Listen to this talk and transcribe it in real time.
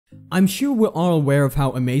I'm sure we're all aware of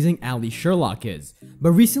how amazing Allie Sherlock is,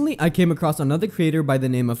 but recently I came across another creator by the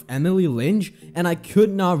name of Linge, and I could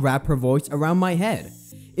not wrap her voice around my head.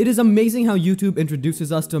 It is amazing how YouTube introduces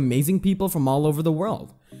us to amazing people from all over the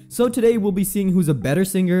world. So today we'll be seeing who's a better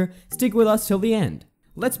singer. Stick with us till the end.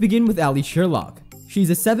 Let's begin with Allie Sherlock. She's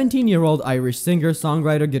a 17-year-old Irish singer,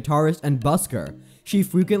 songwriter, guitarist, and busker. She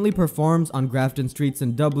frequently performs on Grafton streets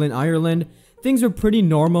in Dublin, Ireland. Things were pretty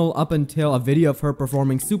normal up until a video of her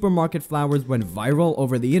performing Supermarket Flowers went viral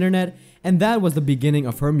over the internet, and that was the beginning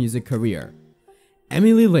of her music career.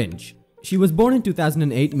 Emily Linge. She was born in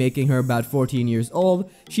 2008, making her about 14 years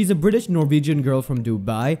old. She's a British-Norwegian girl from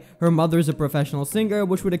Dubai. Her mother's a professional singer,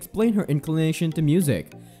 which would explain her inclination to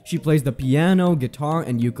music. She plays the piano, guitar,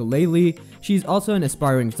 and ukulele. She's also an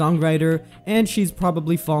aspiring songwriter, and she's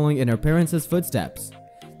probably following in her parents' footsteps.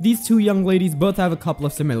 These two young ladies both have a couple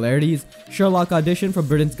of similarities. Sherlock auditioned for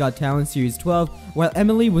Britain's Got Talent Series 12, while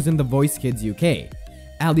Emily was in The Voice Kids UK.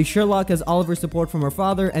 Allie Sherlock has all of her support from her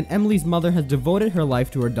father, and Emily's mother has devoted her life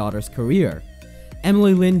to her daughter's career.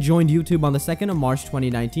 Emily Lynn joined YouTube on the 2nd of March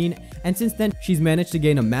 2019, and since then, she's managed to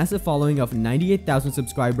gain a massive following of 98,000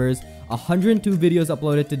 subscribers, 102 videos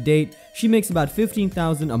uploaded to date. She makes about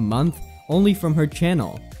 $15,000 a month only from her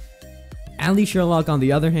channel. Allie Sherlock, on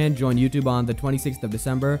the other hand, joined YouTube on the 26th of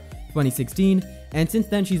December 2016, and since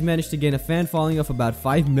then she's managed to gain a fan following of about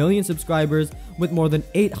 5 million subscribers with more than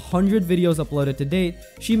 800 videos uploaded to date.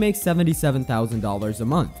 She makes $77,000 a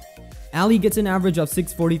month. Allie gets an average of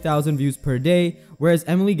 640,000 views per day, whereas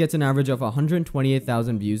Emily gets an average of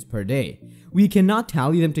 128,000 views per day. We cannot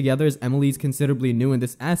tally them together as Emily is considerably new in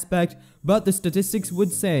this aspect, but the statistics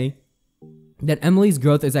would say that Emily's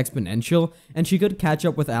growth is exponential, and she could catch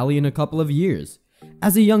up with Allie in a couple of years.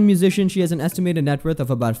 As a young musician, she has an estimated net worth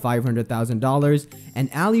of about $500,000,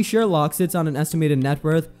 and Allie Sherlock sits on an estimated net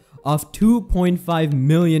worth of $2.5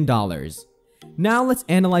 million. Now let's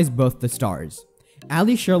analyze both the stars.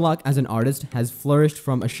 Allie Sherlock as an artist has flourished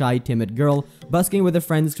from a shy, timid girl busking with her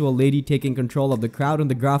friends to a lady taking control of the crowd on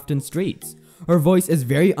the Grafton streets. Her voice is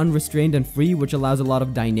very unrestrained and free, which allows a lot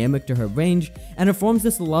of dynamic to her range, and it forms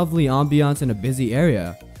this lovely ambiance in a busy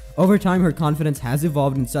area. Over time, her confidence has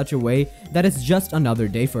evolved in such a way that it's just another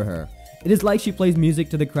day for her. It is like she plays music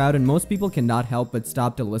to the crowd, and most people cannot help but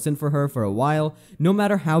stop to listen for her for a while, no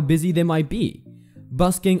matter how busy they might be.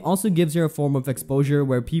 Busking also gives her a form of exposure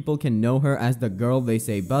where people can know her as the girl they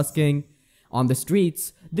say busking on the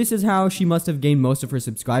streets. This is how she must have gained most of her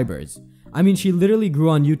subscribers. I mean, she literally grew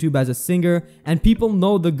on YouTube as a singer, and people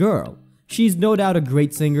know the girl. She's no doubt a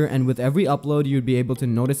great singer, and with every upload you'd be able to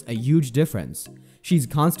notice a huge difference. She's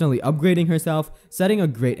constantly upgrading herself, setting a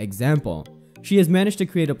great example. She has managed to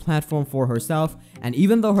create a platform for herself, and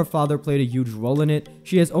even though her father played a huge role in it,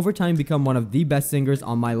 she has over time become one of the best singers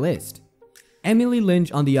on my list. Emily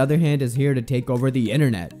Linge, on the other hand, is here to take over the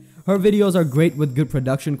internet. Her videos are great with good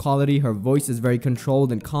production quality. Her voice is very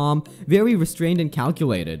controlled and calm, very restrained and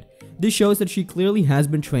calculated. This shows that she clearly has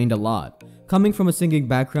been trained a lot. Coming from a singing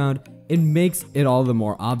background, it makes it all the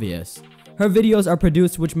more obvious. Her videos are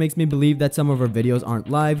produced, which makes me believe that some of her videos aren't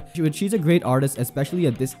live, but she's a great artist, especially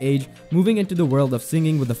at this age, moving into the world of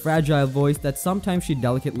singing with a fragile voice that sometimes she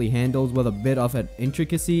delicately handles with a bit of an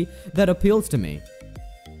intricacy that appeals to me.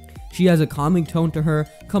 She has a calming tone to her,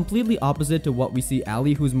 completely opposite to what we see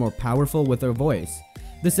Allie, who's more powerful with her voice.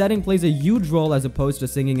 The setting plays a huge role as opposed to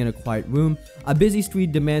singing in a quiet room. A busy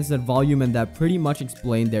street demands that volume, and that pretty much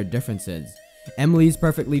explain their differences. Emily is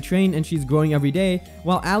perfectly trained and she's growing every day,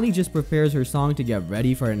 while Allie just prepares her song to get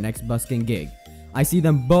ready for her next busking gig. I see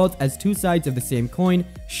them both as two sides of the same coin,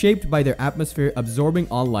 shaped by their atmosphere, absorbing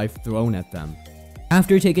all life thrown at them.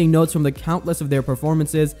 After taking notes from the countless of their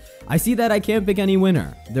performances, I see that I can't pick any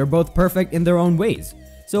winner. They're both perfect in their own ways.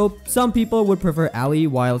 So some people would prefer Allie,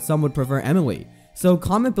 while some would prefer Emily. So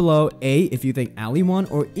comment below A if you think Allie won,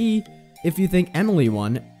 or E if you think Emily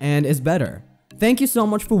won and is better. Thank you so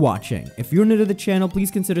much for watching. If you're new to the channel,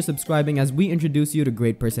 please consider subscribing as we introduce you to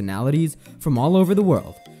great personalities from all over the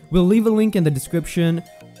world. We'll leave a link in the description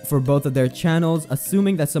for both of their channels,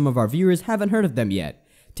 assuming that some of our viewers haven't heard of them yet.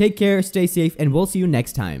 Take care, stay safe, and we'll see you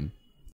next time.